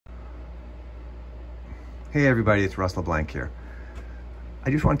Hey everybody, it's Russ LeBlanc here. I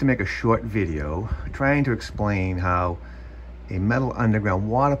just wanted to make a short video trying to explain how a metal underground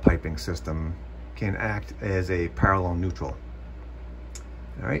water piping system can act as a parallel neutral.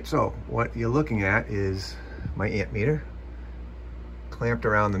 All right, so what you're looking at is my amp meter clamped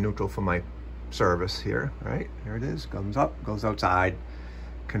around the neutral for my service here, right? There it is, comes up, goes outside,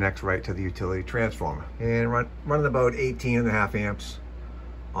 connects right to the utility transformer, and running about 18.5 amps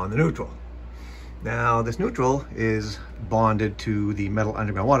on the neutral. Now, this neutral is bonded to the metal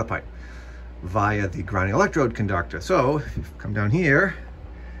underground water pipe via the grounding electrode conductor. So, if you come down here,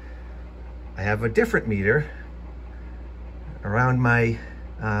 I have a different meter around my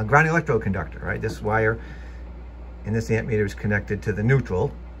grounding electrode conductor, right? This wire in this amp meter is connected to the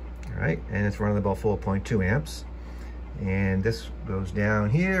neutral, all right? And it's running about 4.2 amps. And this goes down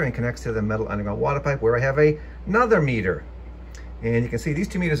here and connects to the metal underground water pipe where I have another meter. And you can see these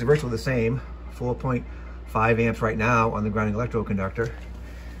two meters are virtually the same. 4.5 amps right now on the grounding electrode conductor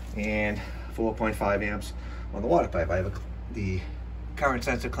and 4.5 amps on the water pipe. I have the current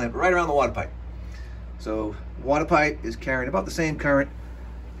sensor clamped right around the water pipe. So water pipe is carrying about the same current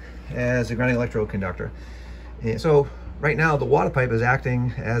as the grounding electrode conductor. And so right now the water pipe is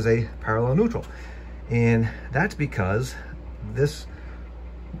acting as a parallel neutral. And that's because the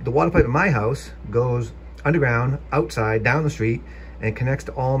water pipe in my house goes underground, outside, down the street, and connects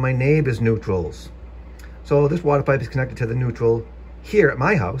to all my neighbors' neutrals. So this water pipe is connected to the neutral here at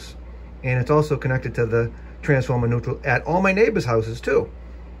my house, and it's also connected to the transformer neutral at all my neighbors' houses too.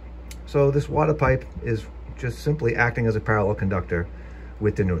 So this water pipe is just simply acting as a parallel conductor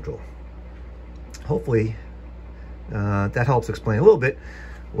with the neutral. Hopefully that helps explain a little bit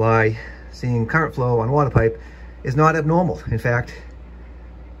why seeing current flow on water pipe is not abnormal. In fact,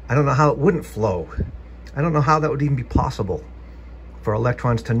 I don't know how it wouldn't flow. I don't know how that would even be possible for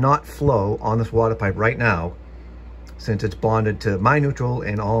electrons to not flow on this water pipe right now, since it's bonded to my neutral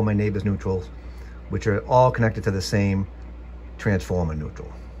and all my neighbors' neutrals, which are all connected to the same transformer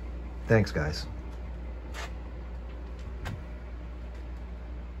neutral. Thanks, guys.